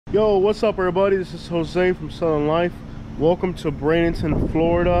Yo, what's up everybody? This is Jose from Southern Life. Welcome to Bradenton,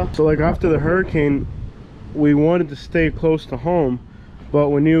 Florida. So like after the hurricane, we wanted to stay close to home, but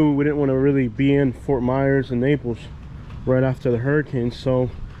we knew we didn't want to really be in Fort Myers and Naples right after the hurricane. So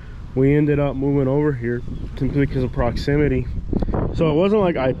we ended up moving over here simply because of proximity. So it wasn't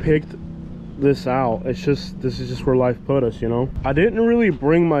like I picked this out. It's just, this is just where life put us, you know? I didn't really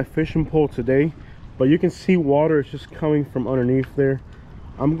bring my fishing pole today, but you can see water is just coming from underneath there.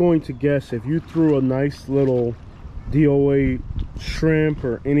 I'm going to guess if you threw a nice little DOA shrimp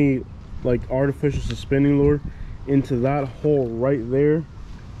or any like artificial suspending lure into that hole right there,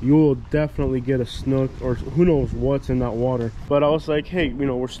 you will definitely get a snook or who knows what's in that water. But I was like, hey, you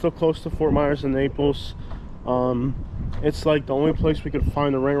know, we're still close to Fort Myers and Naples. It's like the only place we could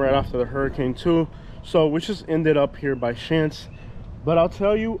find the ring right after the hurricane too. So we just ended up here by chance. But I'll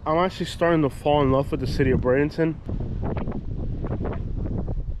tell you, I'm actually starting to fall in love with the city of Bradenton.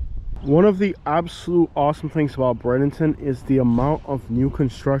 One of the absolute awesome things about Bradenton is the amount of new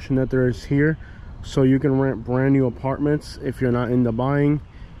construction that there is here. So you can rent brand new apartments if you're not into buying.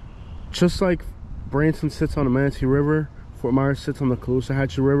 Just like Bradenton sits on the Manatee River, Fort Myers sits on the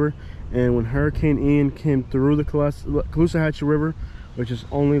Caloosahatchee River. And when Hurricane Ian came through the Caloosahatchee River, which is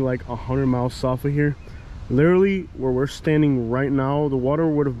only like 100 miles south of here, literally where we're standing right now, the water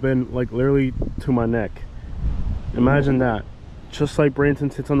would have been like literally to my neck. Imagine that. Just like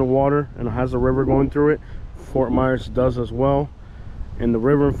Bradenton sits on the water and has a river going through it, Fort Myers does as well. And the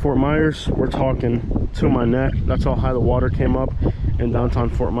river in Fort Myers, we're talking to my neck. That's how high the water came up in downtown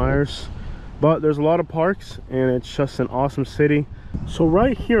Fort Myers. But there's a lot of parks and it's just an awesome city. So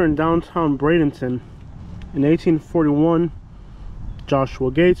right here in downtown Bradenton, in 1841,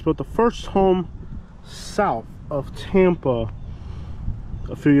 Joshua Gates built the first home south of Tampa.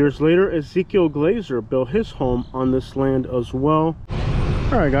 A few years later, Ezekiel Glazer built his home on this land as well.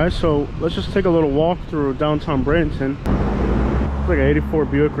 Alright guys, so let's just take a little walk through downtown Bradenton. It's like an 84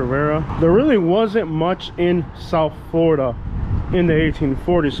 Buick Rivera. There really wasn't much in South Florida in the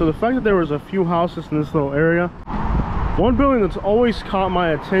 1840s. So the fact that there was a few houses in this little area. One building that's always caught my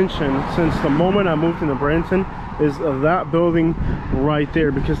attention since the moment I moved into Bradenton is that building right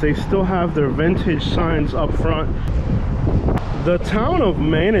there, because they still have their vintage signs up front. The town of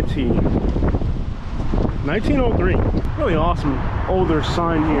Manatee, 1903. Really awesome older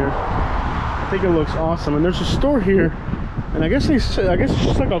sign here. I think it looks awesome. And there's a store here, and I guess it's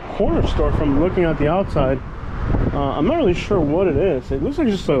just like a corner store from looking at the outside. I'm not really sure what it is. It looks like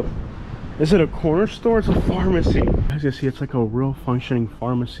just a, is it a corner store? It's a pharmacy. As you see, it's like a real functioning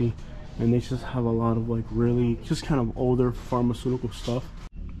pharmacy, and they just have a lot of like really just kind of older pharmaceutical stuff.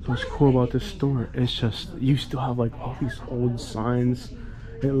 So what's cool about this store, it's just, you still have like all these old signs.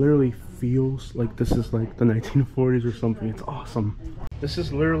 It literally feels like this is like the 1940s or something. It's awesome. This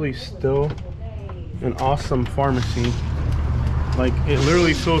is literally still an awesome pharmacy. Like it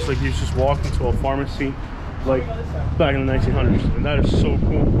literally feels like you just walked into a pharmacy like back in the 1900s, and that is so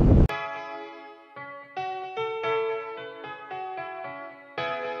cool.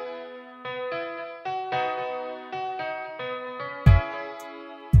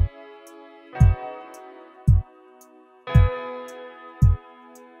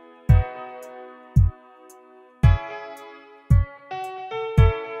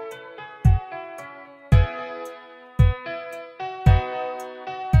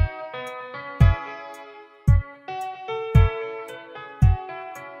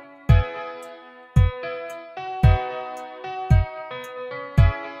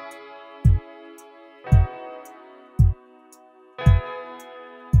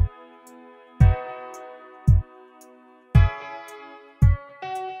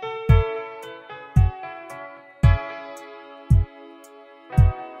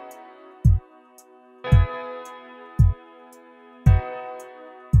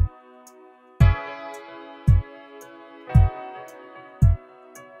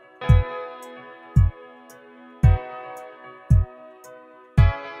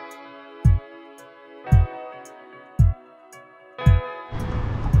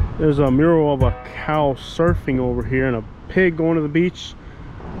 There's a mural of a cow surfing over here and a pig going to the beach.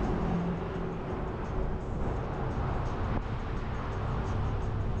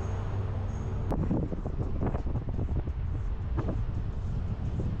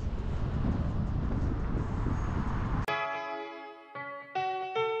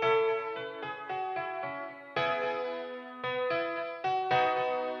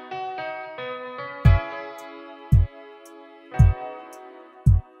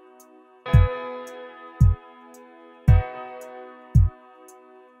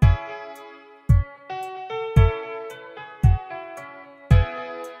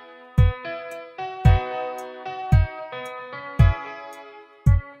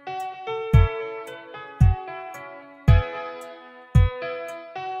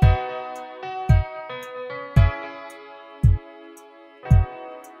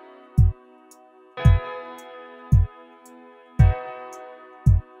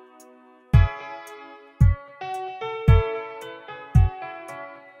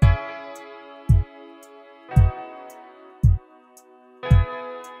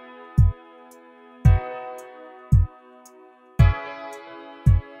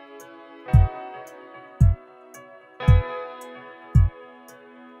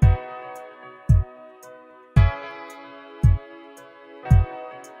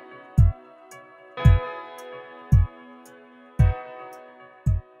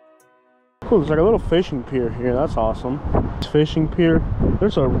 Oh, there's like a little fishing pier here. That's awesome. Fishing pier.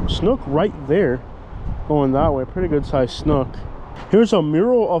 There's a snook right there going that way. Pretty good sized snook. Here's a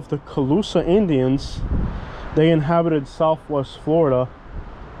mural of the Calusa Indians. They inhabited southwest Florida,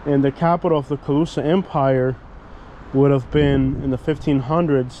 and the capital of the Calusa Empire would have been in the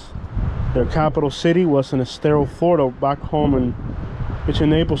 1500s. Their capital city was in Estero, Florida, back home in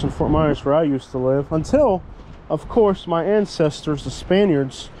between Naples and Fort Myers, where I used to live, until, of course, my ancestors, the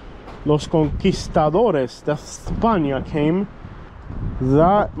Spaniards, Los Conquistadores de España, came.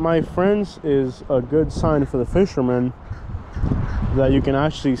 That, my friends, is a good sign for the fishermen, that you can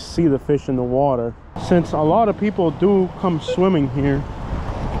actually see the fish in the water. Since a lot of people do come swimming here,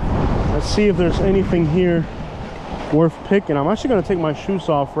 let's see if there's anything here worth picking. I'm actually going to take my shoes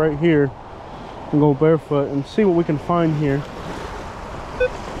off right here and go barefoot and see what we can find here.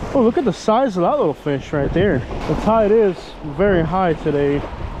 Oh, look at the size of that little fish right there. The tide is very high today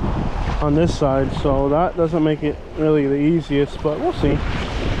on this side, so that doesn't make it really the easiest, but we'll see.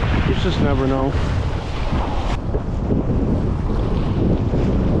 You just never know.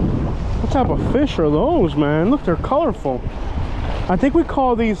 What type of fish are those, man? Look, they're colorful. I think we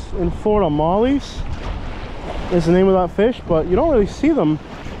call these in Florida mollies, is the name of that fish, but you don't really see them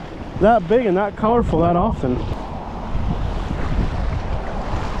that big and that colorful that often.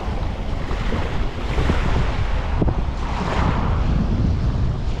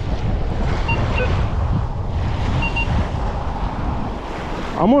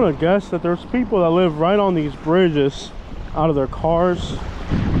 I'm gonna guess that there's people that live right on these bridges out of their cars,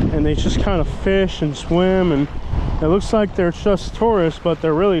 and they just kind of fish and swim, and it looks like they're just tourists, but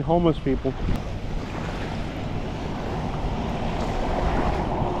they're really homeless people.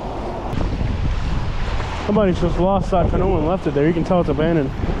 Somebody just lost that canoe and left it there. You can tell it's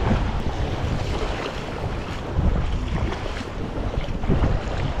abandoned.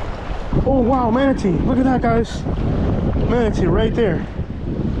 Oh wow, manatee. Look at that, guys. Manatee right there.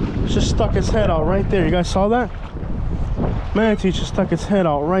 Just stuck its head out right there. You guys saw that? Manatee just stuck its head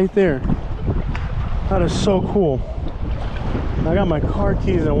out right there. That is so cool. I got my car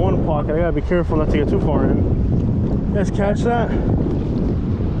keys in one pocket. I gotta be careful not to get too far in. You guys catch that?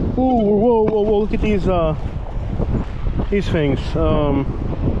 Ooh, whoa, whoa, whoa, look at these things.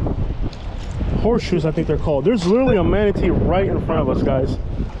 Horseshoes, I think they're called. There's literally a manatee right in front of us, guys.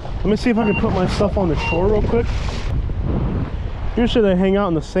 Let me see if I can put my stuff on the shore real quick. Usually they hang out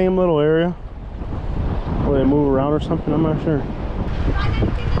in the same little area, or they move around or something, I'm not sure.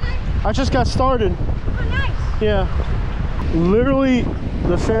 I just got started. Oh, nice. Yeah. Literally,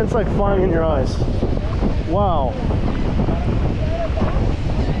 the sand's like flying in your eyes. Wow.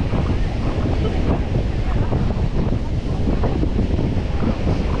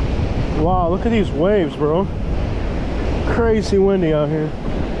 Wow, look at these waves, bro. Crazy windy out here.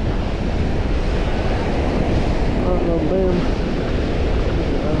 Oh, bam.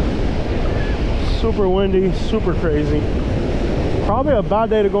 Super windy, super crazy. Probably a bad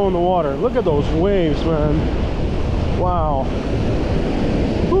day to go in the water. Look at those waves, man. Wow.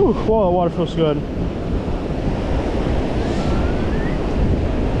 Whew, wow, the water feels good.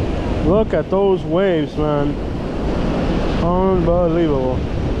 Look at those waves, man. Unbelievable.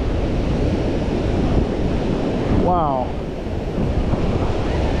 Wow.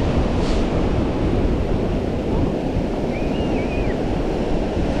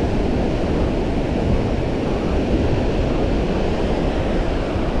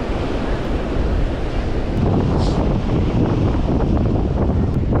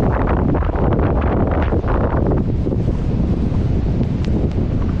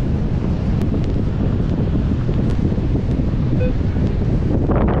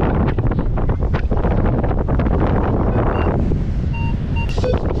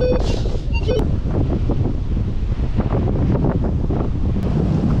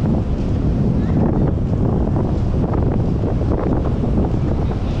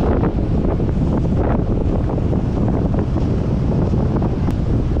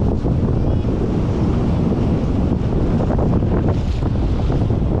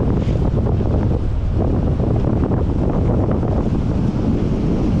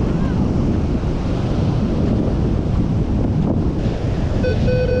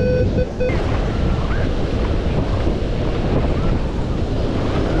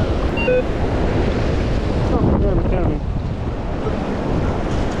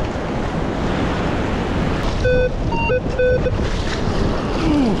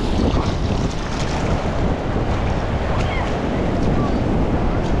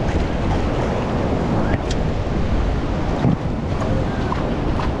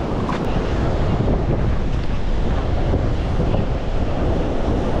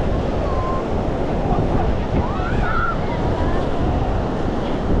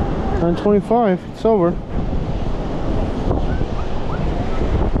 9:25. It's over.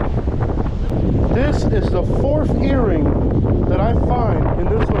 This is the 4th earring that I find in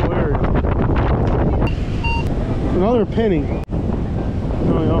this little area. Another penny.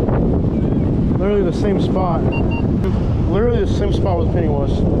 Oh yeah. Literally the same spot. Literally the same spot where the penny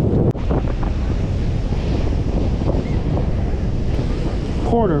was.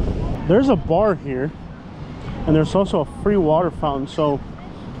 Quarter. There's a bar here, and there's also a free water fountain. So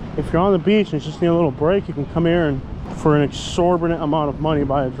if you're on the beach and just need a little break, you can come here and for an exorbitant amount of money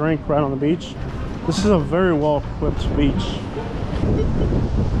buy a drink right on the beach. This is a very well equipped beach.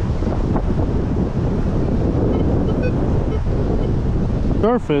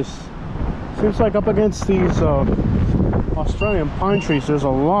 Surface seems like up against these Australian pine trees, there's a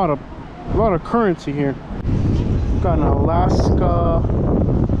lot of currency here. Got an Alaska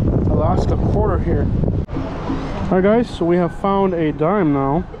quarter here. Alright guys, so we have found a dime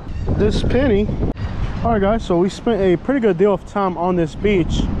now. This penny. Alright guys, so we spent a pretty good deal of time on this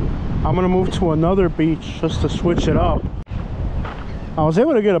beach. I'm gonna move to another beach just to switch it up. I was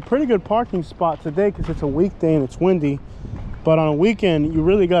able to get a pretty good parking spot today because it's a weekday and it's windy. But on a weekend, you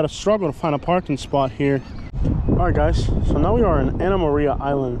really gotta struggle to find a parking spot here. Alright guys, so now we are in Anna Maria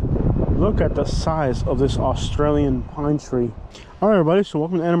Island. Look at the size of this Australian pine tree. Alright everybody, so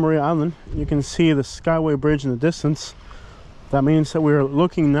welcome to Anna Maria Island. You can see the Skyway Bridge in the distance. That means that we're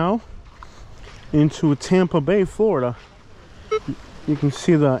looking now into Tampa Bay, Florida. You can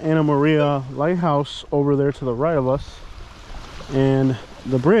see the Anna Maria Lighthouse over there to the right of us. And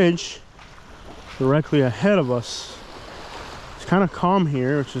the bridge directly ahead of us. It's kind of calm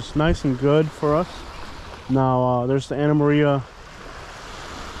here, which is nice and good for us. Now there's the Anna Maria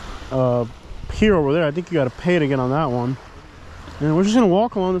pier over there. I think you got to pay to get on that one. And we're just gonna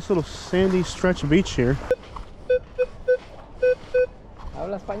walk along this little sandy stretch of beach here.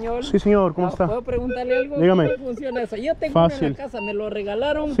 ¿Habla español? Sí, señor, ¿cómo está? ¿Puedo preguntarle algo? Dígame. ¿Cómo funciona eso? Yo tengo Fácil. uno en la casa, me lo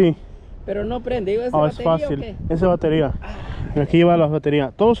regalaron, Sí. pero no prende. ¿Es Es batería fácil. o qué? Esa batería. Aquí lleva las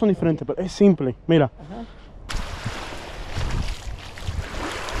baterías. Todos son diferentes, pero es simple. Mira. Ajá.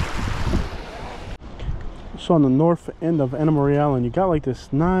 So on the north end of Anna Maria Island, you got like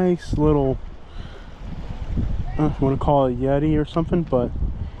this nice little, I don't know if you want to call it Yeti or something, but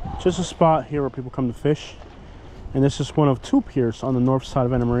just a spot here where people come to fish. And this is one of 2 piers on the north side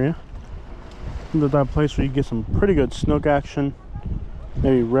of Anna Maria. That place where you get some pretty good snook action,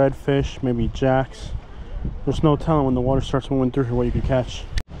 maybe redfish, maybe jacks. There's no telling when the water starts moving through here what you could catch.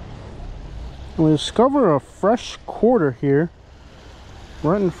 And we discover a fresh quarter here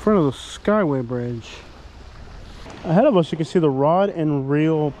right in front of the Skyway Bridge. Ahead of us you can see the Rod and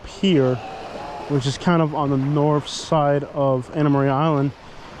Reel Pier, which is kind of on the north side of Anna Maria Island.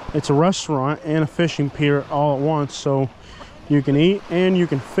 It's a restaurant and a fishing pier all at once, so you can eat and you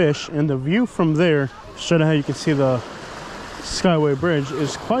can fish. And the view from there, straight ahead you can see the Skyway Bridge,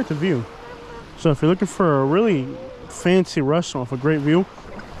 is quite the view. So if you're looking for a really fancy restaurant with a great view,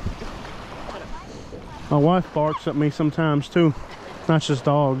 my wife barks at me sometimes too, not just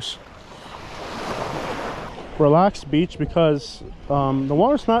dogs. Relaxed beach because the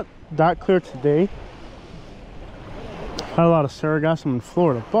water's not that clear today. Had a lot of sargassum in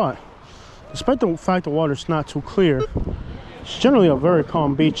Florida, but despite the fact the water's not too clear, it's generally a very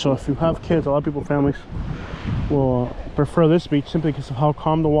calm beach. So if you have kids, a lot of people, families will prefer this beach simply because of how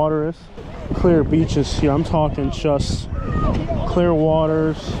calm the water is. Clear beaches here, I'm talking just clear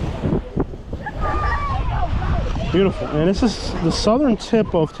waters. Beautiful. And this is the southern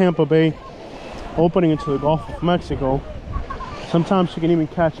tip of Tampa Bay, opening into the Gulf of Mexico. Sometimes you can even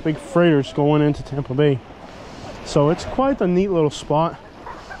catch big freighters going into Tampa Bay. So it's quite a neat little spot.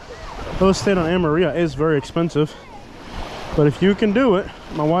 Real estate on Anna Maria is very expensive, but if you can do it,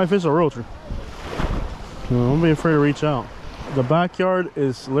 my wife is a realtor. Don't be afraid to reach out. The backyard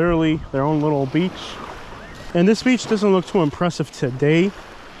is literally their own little beach. And this beach doesn't look too impressive today,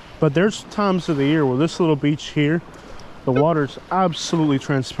 but there's times of the year where this little beach here, the water's absolutely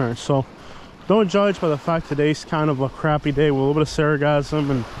transparent. So don't judge by the fact today's kind of a crappy day with a little bit of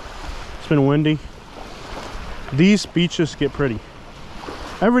sargassum and it's been windy. These beaches get pretty.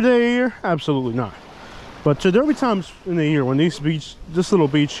 Every day a year? Absolutely not. But there'll be times in the year when this little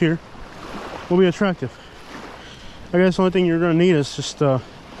beach here will be attractive. I guess the only thing you're gonna need is just a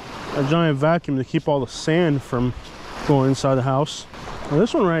giant vacuum to keep all the sand from going inside the house. Now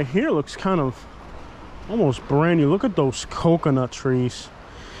this one right here looks kind of almost brand new. Look at those coconut trees.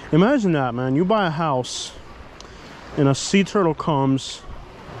 Imagine that, man. You buy a house and a sea turtle comes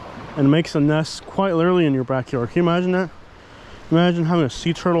and makes a nest quite literally in your backyard. Can you imagine that? Imagine having a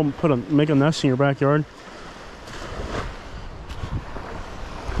sea turtle make a nest in your backyard.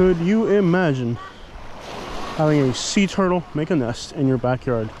 Could you imagine having a sea turtle make a nest in your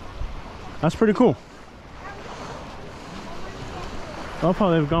backyard? That's pretty cool. I love how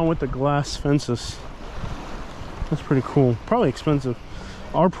they've gone with the glass fences. That's pretty cool. Probably expensive.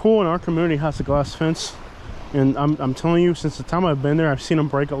 Our pool in our community has a glass fence, and I'm telling you, since the time I've been there, I've seen them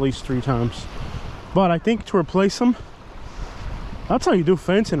break at least 3 times. But I think to replace them, that's how you do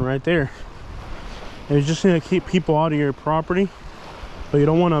fencing right there. You just need to keep people out of your property, but you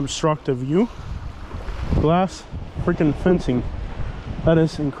don't want to obstruct the view. Glass freaking fencing. That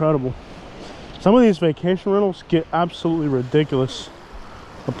is incredible. Some of these vacation rentals get absolutely ridiculous.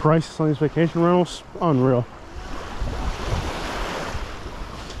 The prices on these vacation rentals, unreal.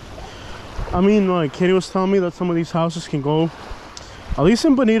 I mean, like Katie was telling me that some of these houses can go, at least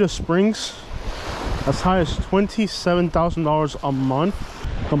in Bonita Springs, as high as $27,000 a month.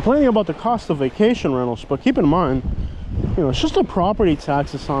 Complaining about the cost of vacation rentals, but keep in mind, you know, it's just the property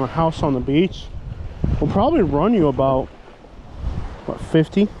taxes on a house on the beach will probably run you about, what,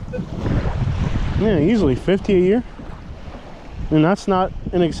 50? Yeah, easily 50 a year. And that's not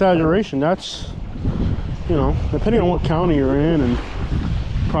an exaggeration. That's, you know, depending on what county you're in and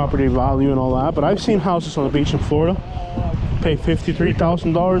property value and all that. But I've seen houses on the beach in Florida pay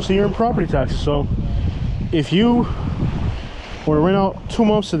 $53,000 a year in property taxes. So if you were to rent out 2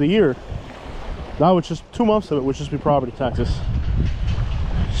 months of the year, that would just, 2 months of it would just be property taxes.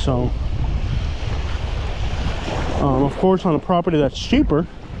 So of course, on a property that's cheaper,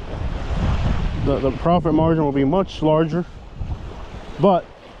 the profit margin will be much larger, but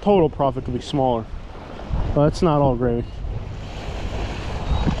total profit could be smaller. But it's not all gravy.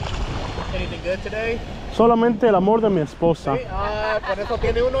 Anything good today? Solamente el amor de mi esposa. Sí, por eso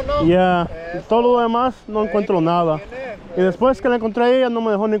tiene uno, ¿no? Yeah, todo lo demás no encuentro nada. Y después que la encontré a ella, no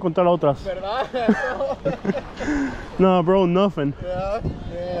me dejó ni encontrar otras. ¿Verdad? No, bro, nothing.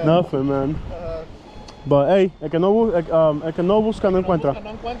 Yeah. Nothing, man. But hey, el que no busca no encuentra.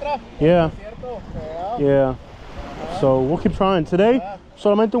 ¿No encuentra? Yeah. ¿Cierto? Yeah. So we'll keep trying. Today,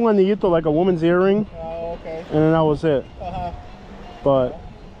 solamente un anillito, like a woman's earring, Okay. and then that was it. But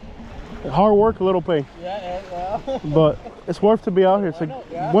hard work, a little pay. Yeah. But it's worth to be out here. It's a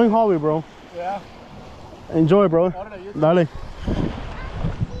buen hobby, bro. Yeah. Enjoy, bro. Dale.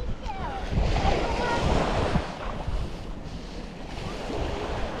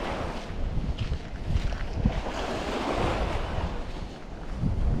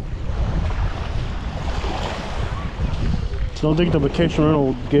 So don't think the vacation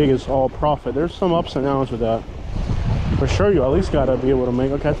rental gig is all profit. There's some ups and downs with that. For sure, you at least gotta be able to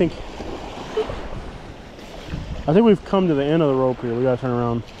make. Okay, I think we've come to the end of the rope here. We gotta turn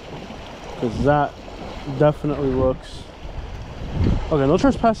around because that definitely looks okay. No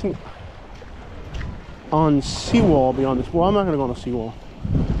trespassing on seawall beyond this. Well, I'm not gonna go on the seawall.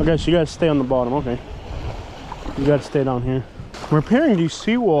 Okay, so you gotta stay on the bottom. Okay, you gotta stay down here. Repairing these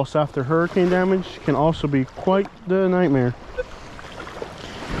seawalls after hurricane damage can also be quite the nightmare.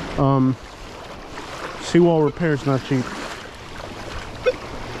 Seawall repair is not cheap.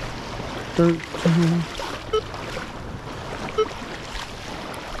 13.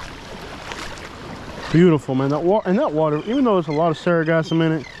 Beautiful, man. That water, and that water, even though there's a lot of sargassum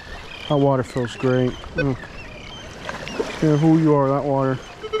in it, that water feels great. Yeah, who you are, that water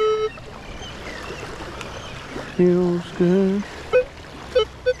feels good.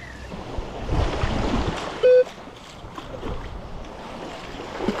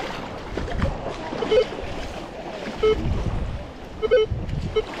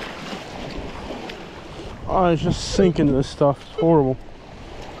 Oh, it's just sinking to this stuff. It's horrible.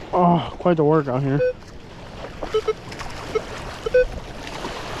 Oh, quite the work out here.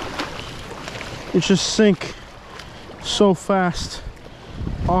 It just sink so fast.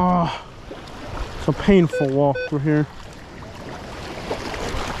 Oh, it's a painful walk through here.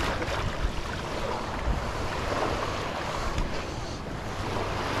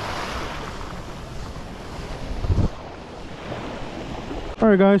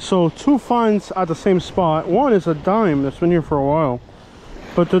 Alright guys, so 2 finds at the same spot. One is a dime that's been here for a while.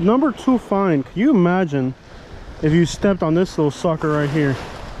 But the number 2 find, can you imagine if you stepped on this little sucker right here?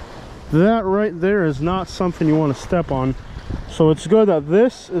 That right there is not something you want to step on. So it's good that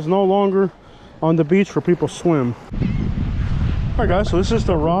this is no longer on the beach where people swim. Alright guys, so this is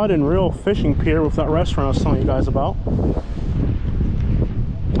the Rod and Reel fishing pier with that restaurant I was telling you guys about.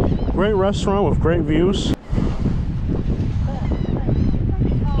 Great restaurant with great views.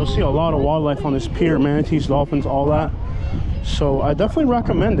 You'll see a lot of wildlife on this pier, manatees, dolphins, all that. So I definitely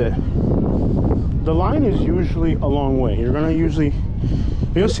recommend it. The line is usually a long way. You'll see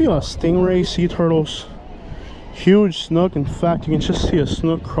stingrays, sea turtles. Huge snook. In fact, you can just see a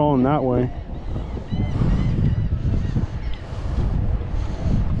snook crawling that way.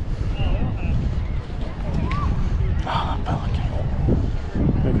 Oh, that pelican.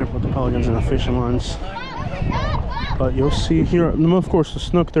 Be careful with the pelicans and the fishing lines. But you'll see here, of course, the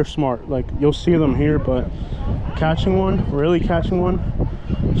snook, they're smart. Like, you'll see them here, but catching one, really catching one,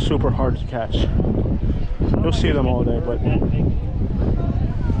 super hard to catch. You'll see them all day, but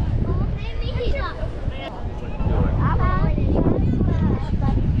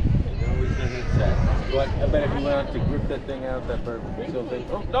I bet if you went out to grip that thing out, that bird would still think,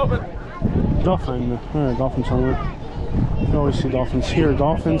 oh, dolphin! dolphin, dolphin somewhere. You always see dolphins here,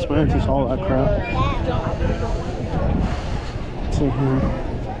 dolphins, manatees, all that crap. Let's see here.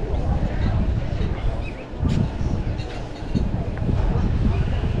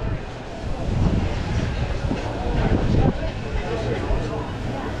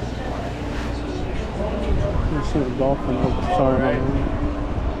 See the dolphin. Oh, sorry.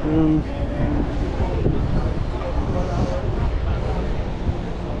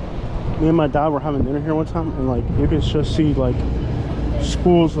 Me and my dad were having dinner here one time, and like you could just see like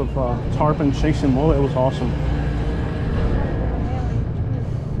schools of tarpon chasing mullet. It was awesome.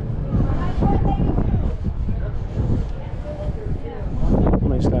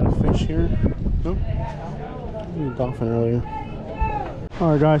 Somebody's got a fish here. Nope. A dolphin earlier.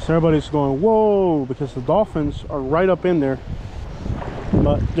 Alright guys, so everybody's going whoa because the dolphins are right up in there,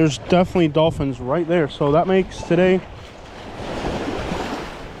 but there's definitely dolphins right there, so that makes today,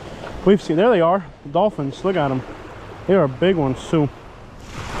 we've seen, there they are, the dolphins, look at them, they are big ones too.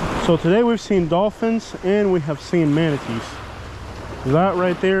 So today we've seen dolphins and we have seen manatees. That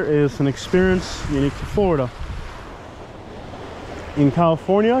right there is an experience unique to Florida. In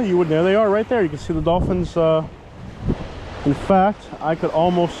California, you would, there they are right there, you can see the dolphins. In fact, I could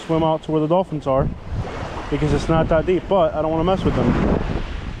almost swim out to where the dolphins are because it's not that deep, but I don't want to mess with them.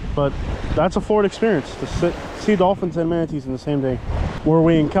 But that's a Florida experience to see dolphins and manatees in the same day. Were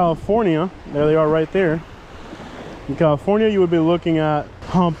we in California, there they are right there. In California, you would be looking at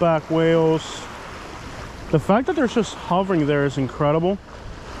humpback whales. The fact that they're just hovering there is incredible.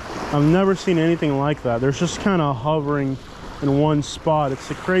 I've never seen anything like that. They're just kind of hovering in one spot. It's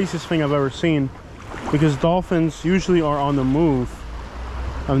the craziest thing I've ever seen, because dolphins usually are on the move.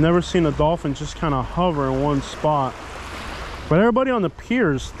 I've never seen a dolphin just kind of hover in one spot. But everybody on the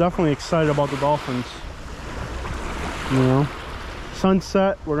pier is definitely excited about the dolphins. You know,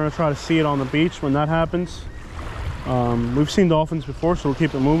 sunset, we're gonna try to see it on the beach when that happens. We've seen dolphins before, so we'll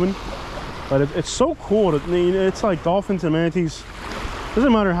keep it moving. But it's so cool. It's like dolphins and manatees.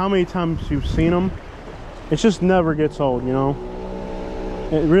 Doesn't matter how many times you've seen them, it just never gets old, you know.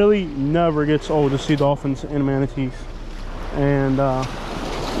 It really never gets old to see dolphins and manatees. And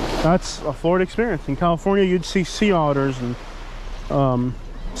that's a Florida experience. In California, you'd see sea otters and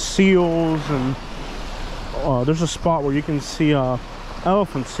seals, and there's a spot where you can see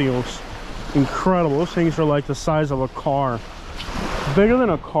elephant seals. Incredible. Those things are like the size of a car, bigger than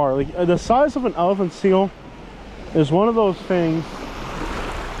a car. Like the size of an elephant seal is one of those things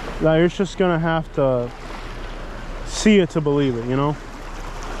that you're just gonna have to see it to believe it, you know.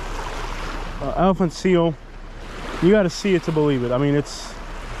 Elephant seal, you got to see it to believe it. I mean,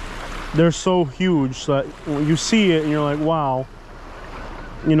 they're so huge that when you see it and you're like, wow,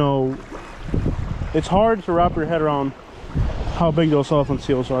 you know, it's hard to wrap your head around how big those elephant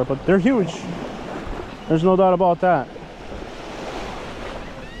seals are, but they're huge. There's no doubt about that.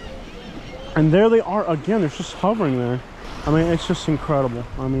 And there they are again. They're just hovering there. I mean, it's just incredible.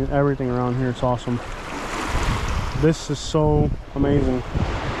 I mean, everything around here is awesome. This is so amazing.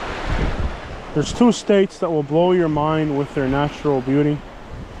 There's two states that will blow your mind with their natural beauty: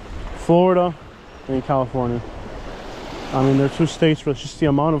 Florida and California. I mean, they're two states where it's just the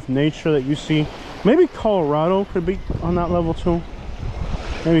amount of nature that you see. Maybe Colorado could be on that level too.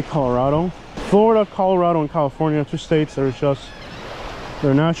 Maybe Colorado. Florida, Colorado, and California are two states that are just,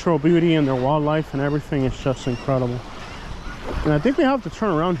 their natural beauty and their wildlife and everything is just incredible. And I think we have to turn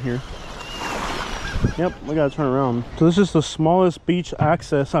around here. Yep, we gotta turn around. So this is the smallest beach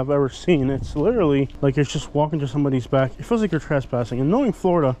access I've ever seen. It's literally like you're just walking to somebody's back. It feels like you're trespassing. And knowing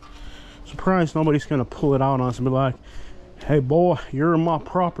Florida, surprised nobody's gonna pull it out on us and be like, hey boy, you're in my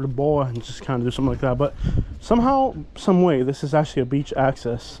property, boy, and just kind of do something like that. But somehow, some way, this is actually a beach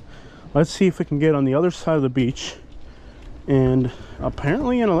access. Let's see if we can get on the other side of the beach. And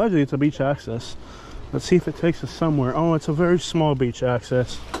apparently and allegedly it's a beach access. Let's see if it takes us somewhere. Oh, it's a very small beach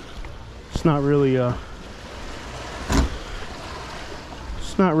access. It's not really well,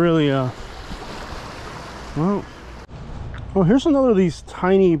 Oh, here's another of these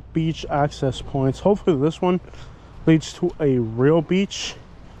tiny beach access points. Hopefully this one leads to a real beach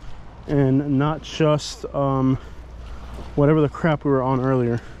and not just whatever the crap we were on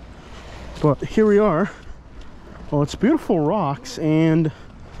earlier. But here we are. Well, it's beautiful rocks, and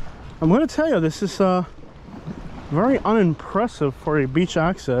I'm going to tell you, this is very unimpressive for a beach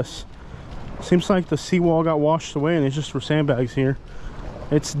access. Seems like the seawall got washed away and it's just for sandbags here.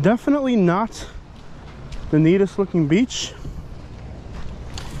 It's definitely not the neatest looking beach,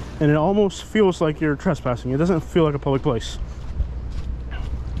 and it almost feels like you're trespassing. It doesn't feel like a public place.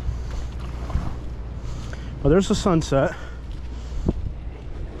 But there's the sunset,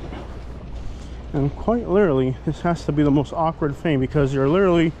 and quite literally this has to be the most awkward thing, because you're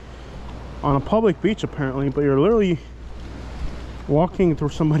literally on a public beach apparently, but you're literally walking through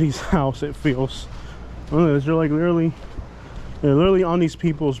somebody's house. It feels, you're like literally on these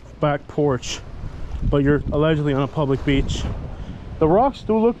people's back porch, but you're allegedly on a public beach. The rocks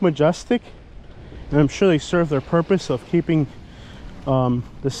do look majestic, and I'm sure they serve their purpose of keeping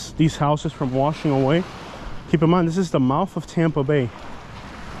these houses from washing away. Keep in mind, this is the mouth of Tampa Bay,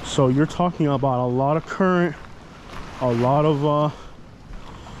 so you're talking about a lot of current, a lot of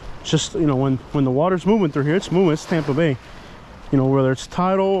just, you know, when the water's moving through here, it's moving. It's Tampa Bay, you know, whether it's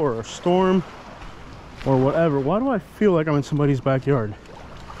tidal or a storm or whatever. Why do I feel like I'm in somebody's backyard?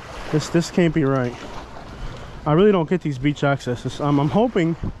 This can't be right. I really don't get these beach accesses. I'm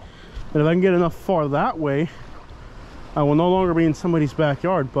hoping that if I can get enough far that way, I will no longer be in somebody's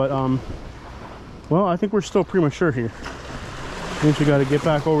backyard. But well, I think we're still premature here. Means we got to get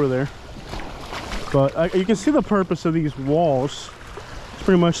back over there. But you can see the purpose of these walls. It's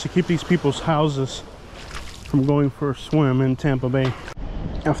pretty much to keep these people's houses from going for a swim in Tampa Bay.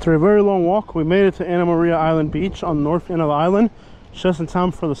 After a very long walk, we made it to Anna Maria Island Beach on the north end of the island, just in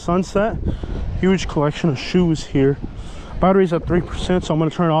time for the sunset. Huge collection of shoes here. Battery's at 3%, so I'm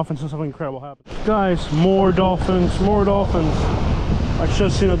going to turn it off until something incredible happens. Guys, more dolphins, more dolphins. I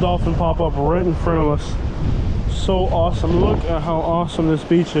just seen a dolphin pop up right in front of us. So awesome. Look at how awesome this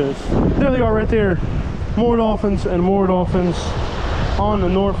beach is. There they are right there. More dolphins and more dolphins on the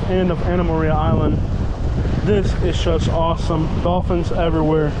north end of Anna Maria Island. This is just awesome. Dolphins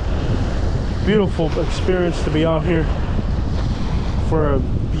everywhere. Beautiful experience to be out here for a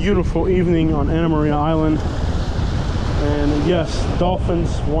beautiful evening on Anna Maria Island. And yes,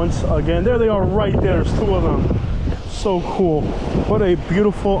 dolphins once again. There they are right there. There's two of them. So cool. What a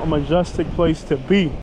beautiful, majestic place to be.